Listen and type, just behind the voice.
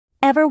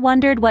Ever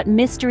wondered what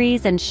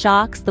mysteries and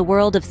shocks the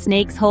world of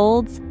snakes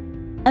holds?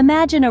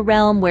 Imagine a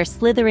realm where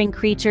slithering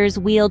creatures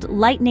wield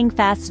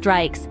lightning-fast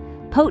strikes,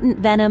 potent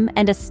venom,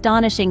 and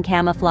astonishing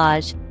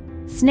camouflage.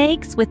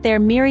 Snakes, with their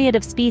myriad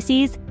of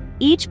species,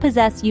 each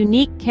possess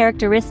unique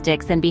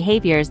characteristics and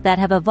behaviors that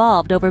have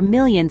evolved over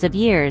millions of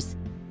years.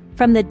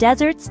 From the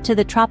deserts to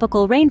the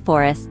tropical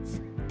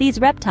rainforests, these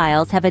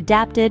reptiles have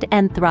adapted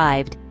and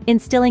thrived,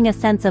 instilling a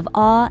sense of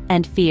awe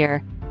and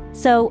fear.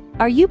 So,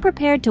 are you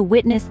prepared to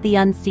witness the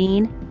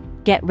unseen?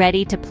 Get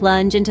ready to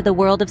plunge into the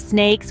world of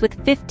snakes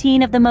with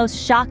 15 of the most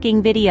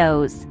shocking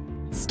videos.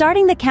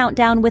 Starting the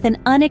countdown with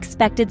an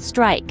unexpected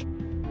strike.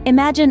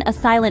 Imagine a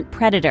silent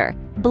predator,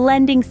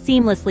 blending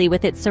seamlessly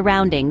with its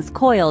surroundings,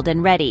 coiled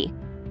and ready.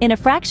 In a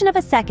fraction of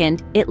a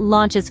second, it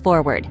launches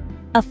forward.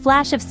 A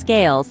flash of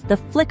scales, the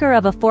flicker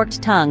of a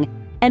forked tongue,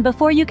 and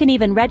before you can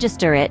even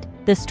register it,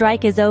 the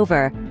strike is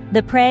over.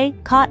 The prey,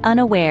 caught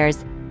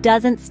unawares,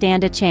 doesn't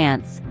stand a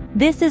chance.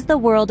 This is the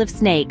world of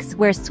snakes,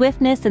 where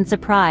swiftness and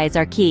surprise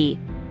are key.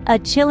 A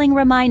chilling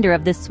reminder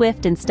of the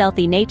swift and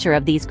stealthy nature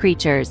of these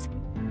creatures.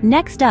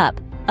 Next up,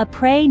 a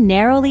prey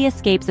narrowly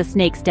escapes a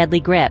snake's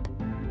deadly grip.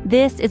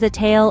 This is a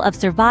tale of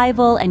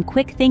survival and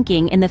quick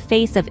thinking in the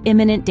face of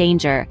imminent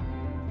danger.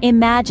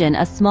 Imagine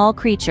a small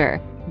creature,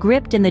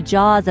 gripped in the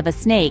jaws of a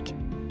snake,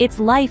 its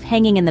life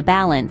hanging in the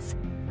balance,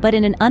 but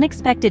in an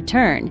unexpected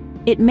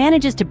turn, it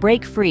manages to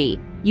break free,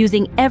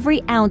 using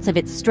every ounce of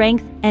its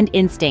strength and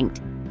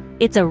instinct.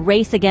 It's a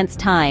race against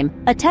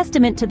time, a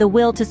testament to the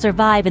will to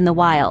survive in the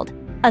wild.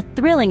 A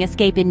thrilling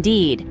escape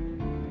indeed.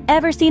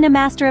 Ever seen a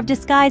master of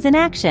disguise in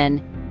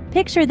action?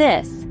 Picture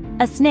this: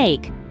 a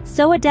snake,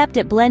 so adept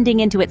at blending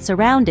into its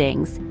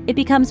surroundings, it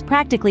becomes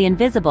practically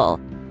invisible.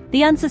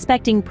 The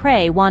unsuspecting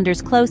prey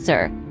wanders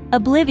closer,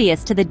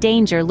 oblivious to the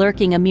danger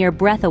lurking a mere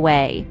breath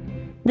away.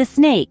 The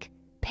snake,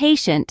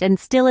 patient and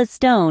still as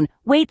stone,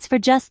 waits for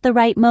just the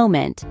right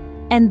moment.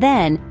 And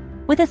then,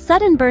 with a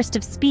sudden burst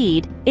of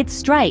speed, it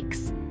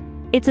strikes.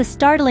 It's a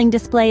startling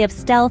display of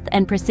stealth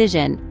and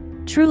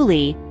precision.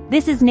 Truly,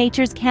 this is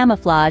nature's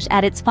camouflage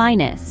at its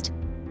finest.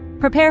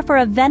 Prepare for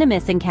a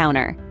venomous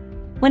encounter.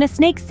 When a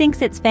snake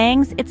sinks its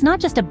fangs, it's not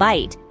just a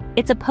bite,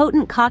 it's a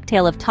potent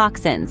cocktail of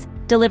toxins,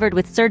 delivered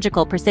with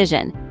surgical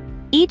precision.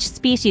 Each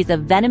species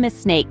of venomous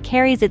snake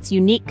carries its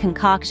unique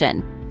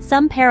concoction.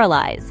 Some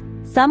paralyze,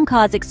 some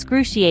cause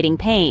excruciating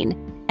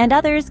pain, and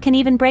others can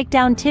even break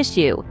down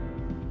tissue.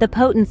 The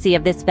potency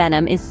of this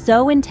venom is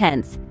so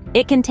intense,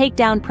 it can take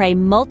down prey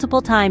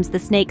multiple times the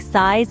snake's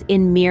size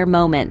in mere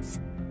moments.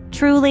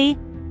 Truly,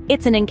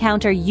 it's an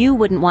encounter you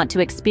wouldn't want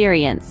to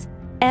experience.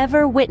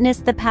 Ever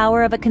witnessed the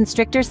power of a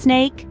constrictor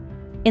snake?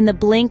 In the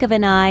blink of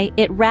an eye,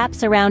 it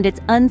wraps around its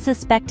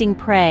unsuspecting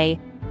prey,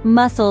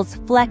 muscles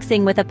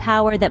flexing with a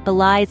power that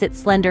belies its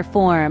slender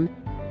form.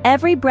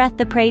 Every breath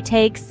the prey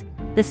takes,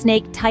 the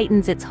snake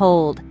tightens its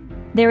hold.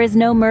 There is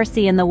no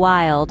mercy in the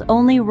wild,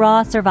 only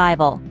raw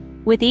survival.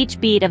 With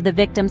each beat of the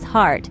victim's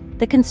heart,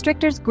 the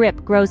constrictor's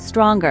grip grows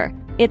stronger,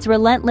 its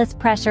relentless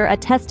pressure a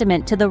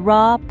testament to the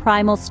raw,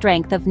 primal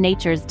strength of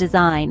nature's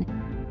design.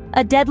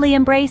 A deadly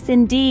embrace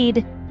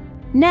indeed.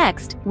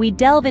 Next, we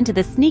delve into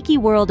the sneaky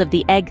world of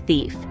the egg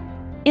thief.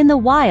 In the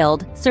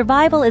wild,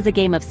 survival is a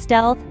game of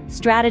stealth,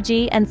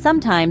 strategy, and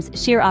sometimes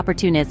sheer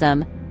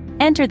opportunism.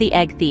 Enter the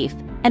egg thief,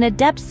 an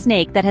adept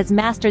snake that has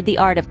mastered the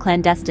art of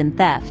clandestine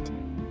theft.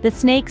 The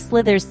snake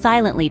slithers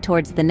silently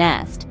towards the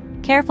nest,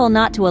 careful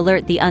not to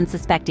alert the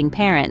unsuspecting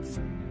parents.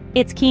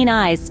 Its keen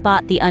eyes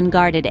spot the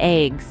unguarded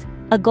eggs,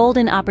 a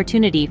golden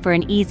opportunity for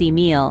an easy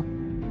meal.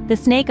 The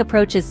snake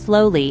approaches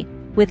slowly,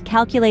 with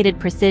calculated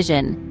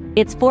precision,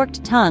 its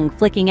forked tongue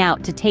flicking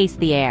out to taste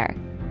the air.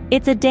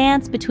 It's a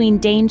dance between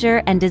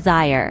danger and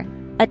desire,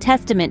 a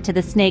testament to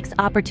the snake's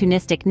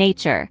opportunistic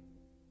nature.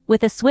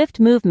 With a swift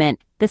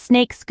movement, the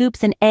snake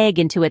scoops an egg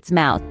into its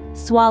mouth,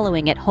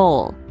 swallowing it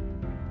whole.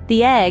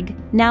 The egg,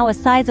 now a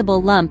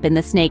sizable lump in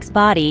the snake's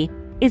body,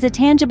 is a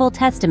tangible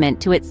testament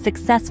to its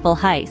successful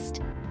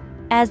heist.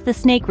 As the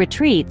snake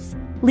retreats,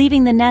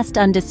 leaving the nest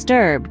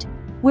undisturbed,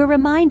 we're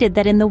reminded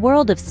that in the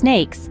world of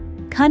snakes,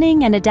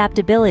 cunning and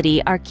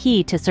adaptability are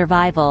key to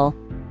survival.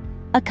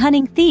 A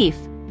cunning thief,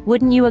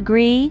 wouldn't you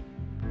agree?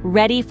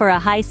 Ready for a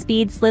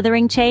high-speed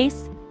slithering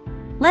chase?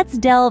 Let's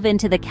delve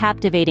into the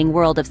captivating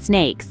world of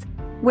snakes,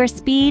 where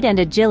speed and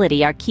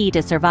agility are key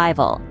to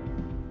survival.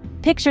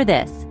 Picture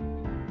this: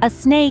 a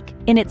snake,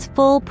 in its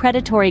full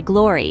predatory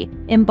glory,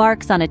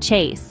 embarks on a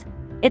chase.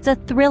 It's a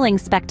thrilling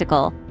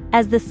spectacle,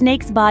 as the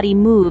snake's body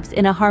moves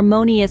in a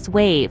harmonious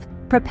wave,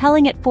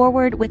 propelling it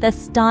forward with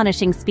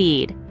astonishing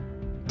speed.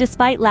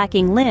 Despite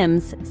lacking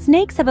limbs,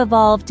 snakes have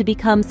evolved to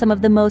become some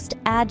of the most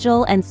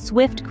agile and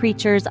swift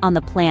creatures on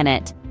the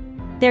planet.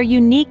 Their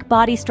unique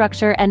body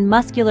structure and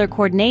muscular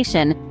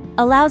coordination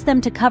allows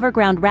them to cover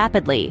ground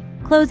rapidly,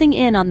 closing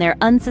in on their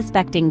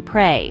unsuspecting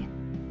prey.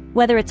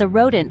 Whether it's a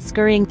rodent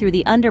scurrying through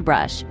the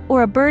underbrush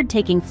or a bird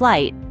taking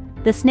flight,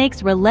 the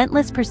snake's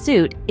relentless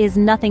pursuit is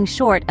nothing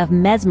short of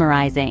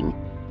mesmerizing.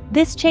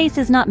 This chase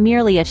is not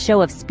merely a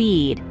show of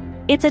speed,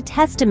 it's a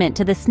testament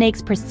to the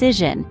snake's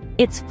precision,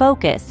 its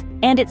focus,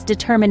 and its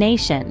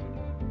determination.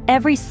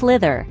 Every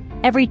slither,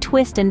 every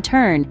twist and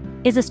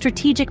turn is a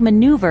strategic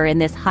maneuver in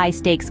this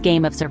high-stakes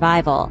game of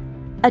survival.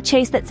 A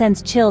chase that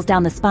sends chills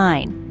down the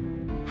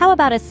spine. How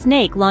about a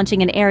snake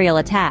launching an aerial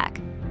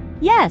attack?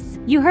 Yes,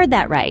 you heard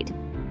that right.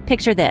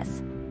 Picture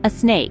this: a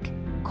snake,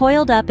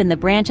 coiled up in the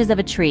branches of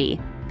a tree,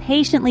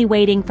 patiently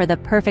waiting for the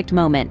perfect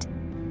moment.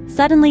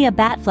 Suddenly a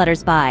bat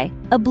flutters by,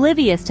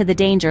 oblivious to the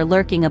danger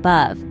lurking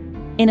above.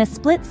 In a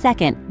split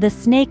second, the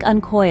snake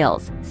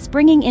uncoils,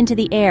 springing into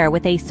the air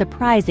with a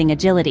surprising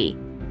agility.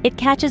 It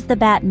catches the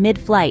bat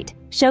mid-flight,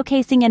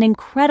 showcasing an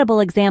incredible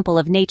example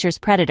of nature's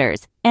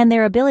predators and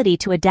their ability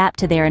to adapt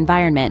to their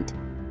environment.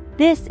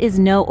 This is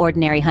no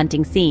ordinary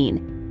hunting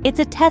scene. It's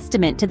a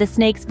testament to the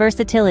snake's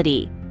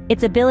versatility,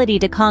 its ability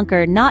to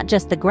conquer not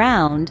just the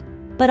ground,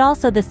 but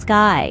also the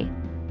sky.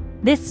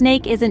 This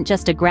snake isn't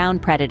just a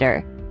ground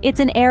predator, it's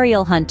an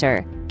aerial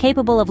hunter,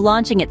 capable of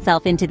launching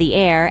itself into the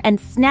air and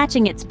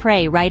snatching its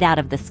prey right out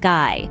of the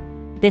sky.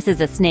 This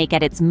is a snake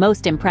at its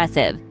most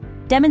impressive,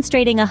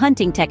 demonstrating a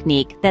hunting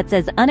technique that's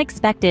as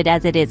unexpected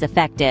as it is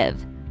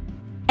effective.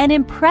 An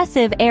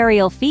impressive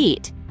aerial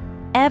feat.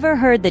 Ever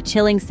heard the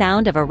chilling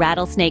sound of a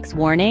rattlesnake's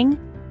warning?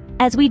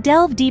 As we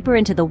delve deeper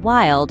into the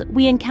wild,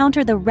 we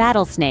encounter the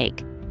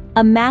rattlesnake,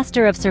 a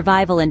master of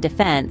survival and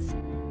defense.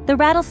 The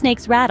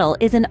rattlesnake's rattle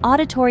is an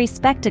auditory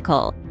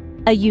spectacle,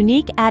 a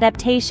unique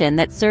adaptation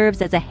that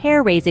serves as a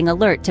hair-raising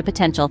alert to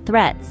potential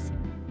threats.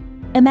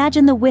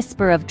 Imagine the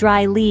whisper of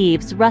dry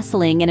leaves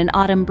rustling in an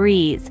autumn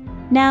breeze.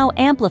 Now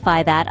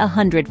amplify that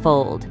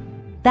 100-fold.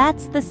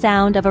 That's the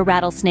sound of a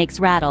rattlesnake's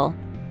rattle.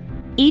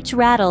 Each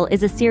rattle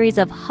is a series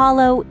of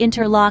hollow,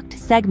 interlocked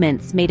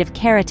segments made of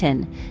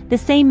keratin, the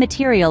same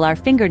material our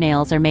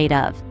fingernails are made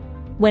of.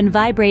 When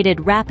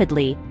vibrated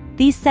rapidly,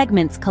 these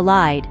segments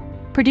collide,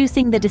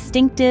 producing the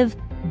distinctive,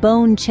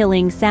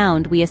 bone-chilling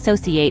sound we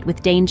associate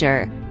with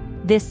danger.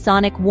 This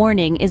sonic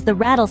warning is the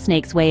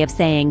rattlesnake's way of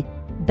saying,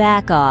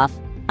 "Back off,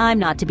 I'm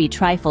not to be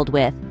trifled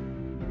with."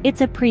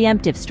 It's a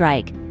preemptive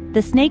strike,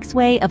 the snake's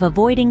way of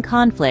avoiding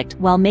conflict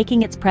while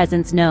making its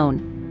presence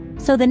known.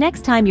 So the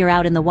next time you're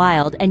out in the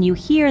wild and you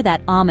hear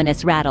that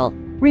ominous rattle,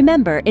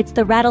 remember it's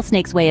the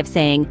rattlesnake's way of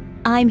saying,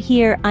 "I'm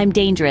here, I'm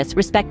dangerous,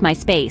 respect my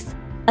space."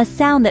 A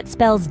sound that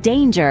spells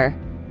danger.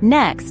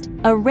 Next,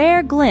 a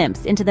rare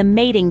glimpse into the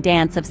mating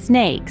dance of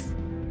snakes.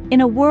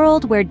 In a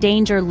world where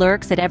danger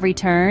lurks at every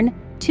turn,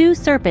 two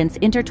serpents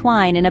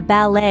intertwine in a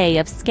ballet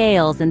of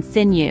scales and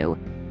sinew.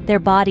 Their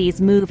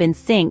bodies move in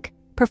sync,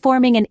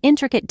 performing an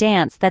intricate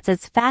dance that's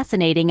as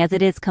fascinating as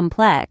it is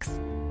complex.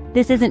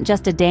 This isn't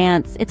just a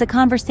dance, it's a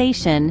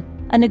conversation,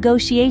 a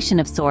negotiation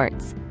of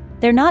sorts.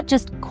 They're not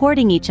just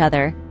courting each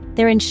other,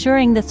 they're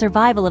ensuring the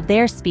survival of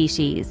their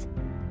species.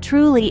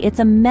 Truly, it's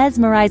a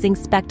mesmerizing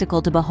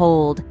spectacle to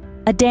behold,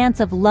 a dance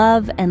of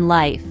love and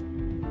life.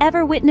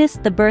 Ever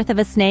witnessed the birth of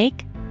a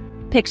snake?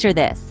 Picture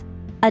this: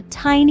 a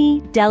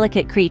tiny,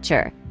 delicate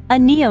creature, a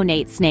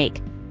neonate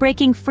snake,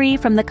 breaking free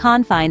from the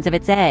confines of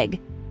its egg.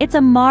 It's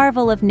a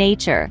marvel of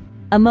nature,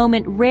 a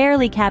moment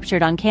rarely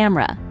captured on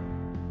camera.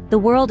 The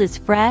world is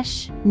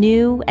fresh,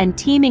 new, and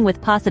teeming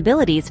with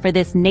possibilities for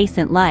this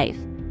nascent life.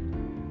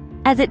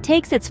 As it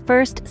takes its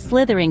first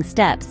slithering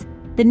steps,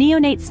 the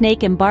neonate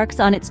snake embarks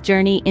on its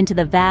journey into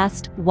the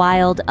vast,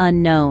 wild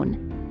unknown.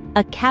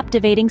 A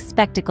captivating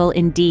spectacle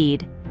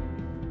indeed.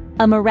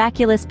 A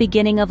miraculous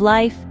beginning of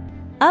life?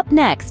 Up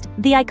next,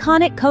 the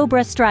iconic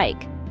cobra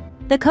strike.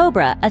 The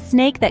cobra, a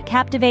snake that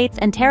captivates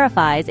and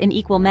terrifies in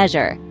equal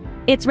measure.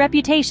 Its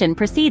reputation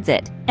precedes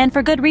it, and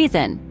for good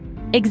reason.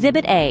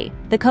 Exhibit A,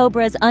 the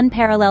cobra's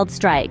unparalleled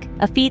strike,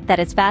 a feat that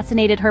has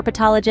fascinated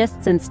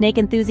herpetologists and snake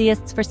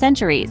enthusiasts for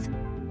centuries.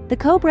 The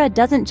cobra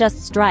doesn't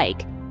just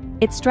strike,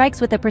 it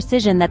strikes with a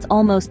precision that's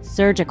almost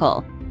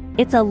surgical.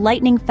 It's a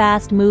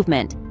lightning-fast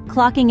movement,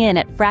 clocking in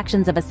at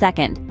fractions of a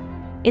second.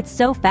 It's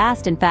so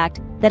fast, in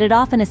fact, that it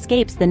often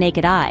escapes the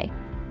naked eye.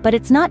 But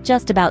it's not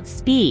just about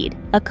speed.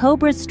 A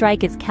cobra's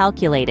strike is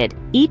calculated,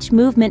 each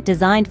movement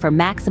designed for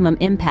maximum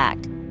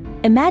impact.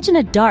 Imagine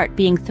a dart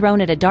being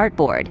thrown at a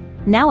dartboard.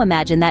 Now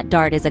imagine that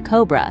dart is a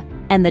cobra,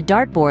 and the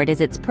dartboard is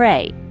its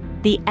prey.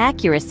 The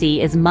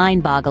accuracy is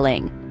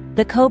mind-boggling.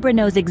 The cobra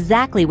knows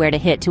exactly where to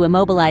hit to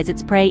immobilize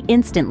its prey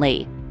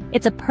instantly.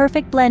 It's a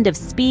perfect blend of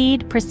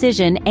speed,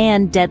 precision,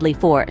 and deadly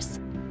force.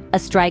 A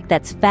strike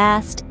that's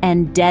fast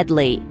and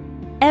deadly.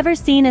 Ever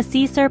seen a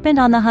sea serpent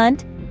on the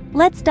hunt?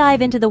 Let's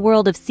dive into the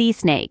world of sea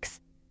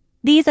snakes.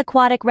 These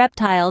aquatic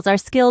reptiles are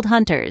skilled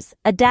hunters,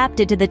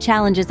 adapted to the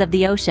challenges of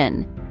the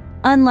ocean.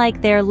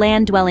 Unlike their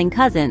land-dwelling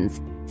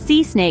cousins,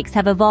 sea snakes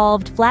have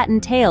evolved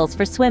flattened tails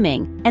for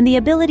swimming and the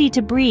ability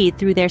to breathe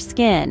through their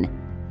skin,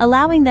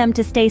 allowing them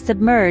to stay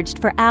submerged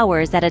for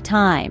hours at a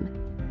time.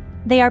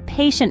 They are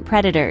patient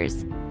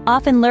predators,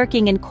 often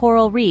lurking in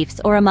coral reefs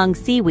or among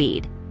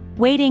seaweed,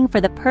 waiting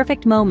for the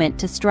perfect moment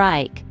to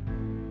strike.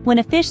 When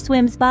a fish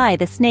swims by,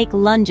 the snake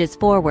lunges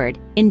forward,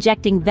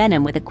 injecting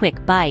venom with a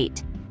quick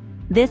bite.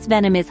 This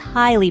venom is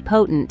highly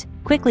potent,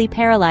 quickly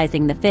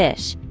paralyzing the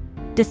fish.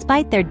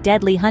 Despite their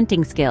deadly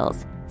hunting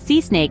skills, sea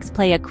snakes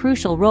play a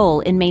crucial role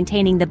in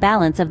maintaining the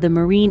balance of the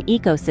marine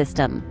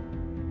ecosystem.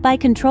 By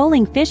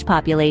controlling fish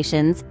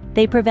populations,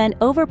 they prevent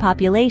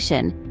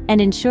overpopulation and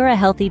ensure a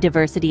healthy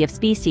diversity of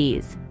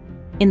species.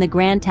 In the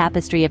grand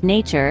tapestry of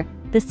nature,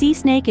 the sea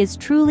snake is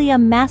truly a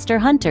master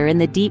hunter in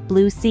the deep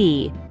blue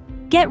sea.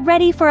 Get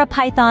ready for a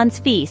python's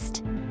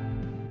feast!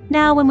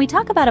 Now, when we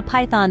talk about a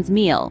python's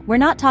meal, we're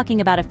not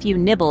talking about a few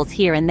nibbles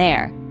here and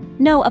there.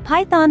 No, a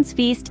python's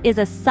feast is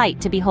a sight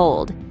to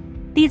behold.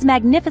 These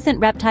magnificent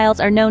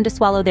reptiles are known to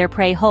swallow their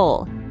prey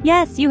whole.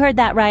 Yes, you heard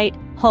that right,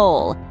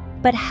 whole.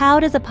 But how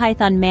does a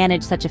python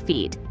manage such a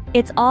feat?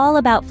 It's all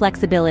about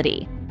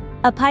flexibility.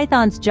 A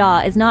python's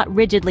jaw is not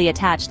rigidly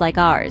attached like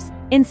ours.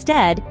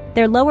 Instead,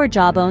 their lower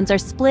jawbones are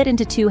split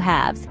into two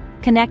halves,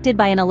 connected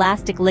by an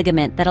elastic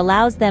ligament that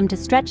allows them to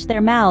stretch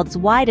their mouths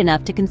wide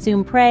enough to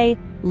consume prey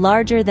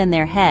larger than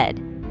their head.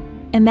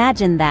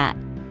 Imagine that.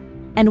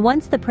 And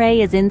once the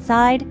prey is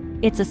inside,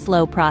 it's a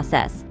slow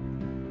process.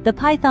 The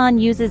python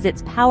uses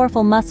its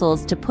powerful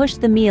muscles to push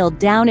the meal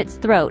down its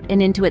throat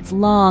and into its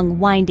long,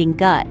 winding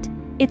gut.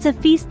 It's a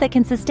feast that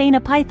can sustain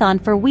a python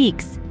for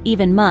weeks,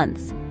 even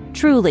months.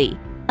 Truly,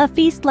 a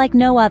feast like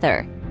no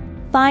other.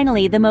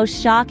 Finally, the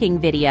most shocking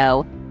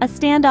video, a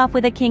standoff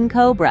with a king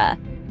cobra.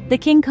 The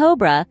king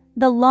cobra,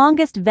 the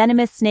longest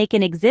venomous snake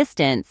in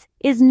existence,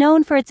 is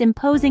known for its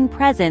imposing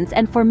presence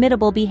and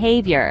formidable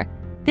behavior.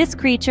 This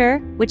creature,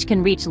 which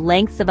can reach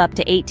lengths of up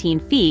to 18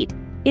 feet,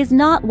 is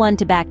not one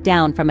to back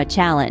down from a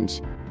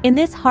challenge. In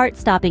this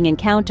heart-stopping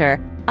encounter,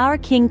 our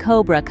king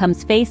cobra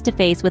comes face to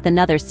face with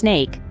another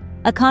snake,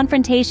 a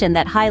confrontation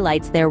that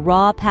highlights their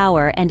raw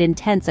power and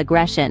intense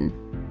aggression.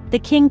 The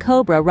king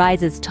cobra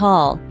rises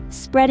tall,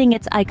 spreading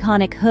its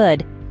iconic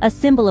hood, a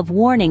symbol of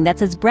warning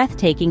that's as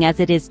breathtaking as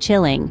it is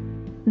chilling.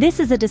 This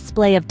is a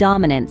display of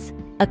dominance,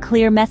 a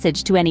clear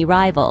message to any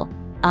rival.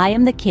 I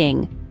am the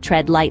king,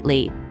 tread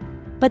lightly.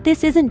 But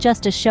this isn't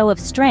just a show of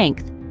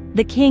strength.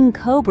 The king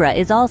cobra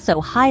is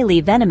also highly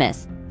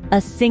venomous.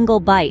 A single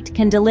bite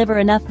can deliver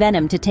enough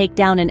venom to take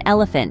down an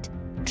elephant.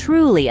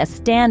 Truly, a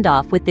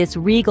standoff with this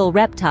regal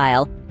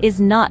reptile is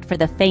not for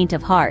the faint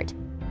of heart.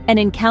 An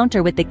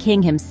encounter with the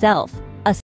king himself,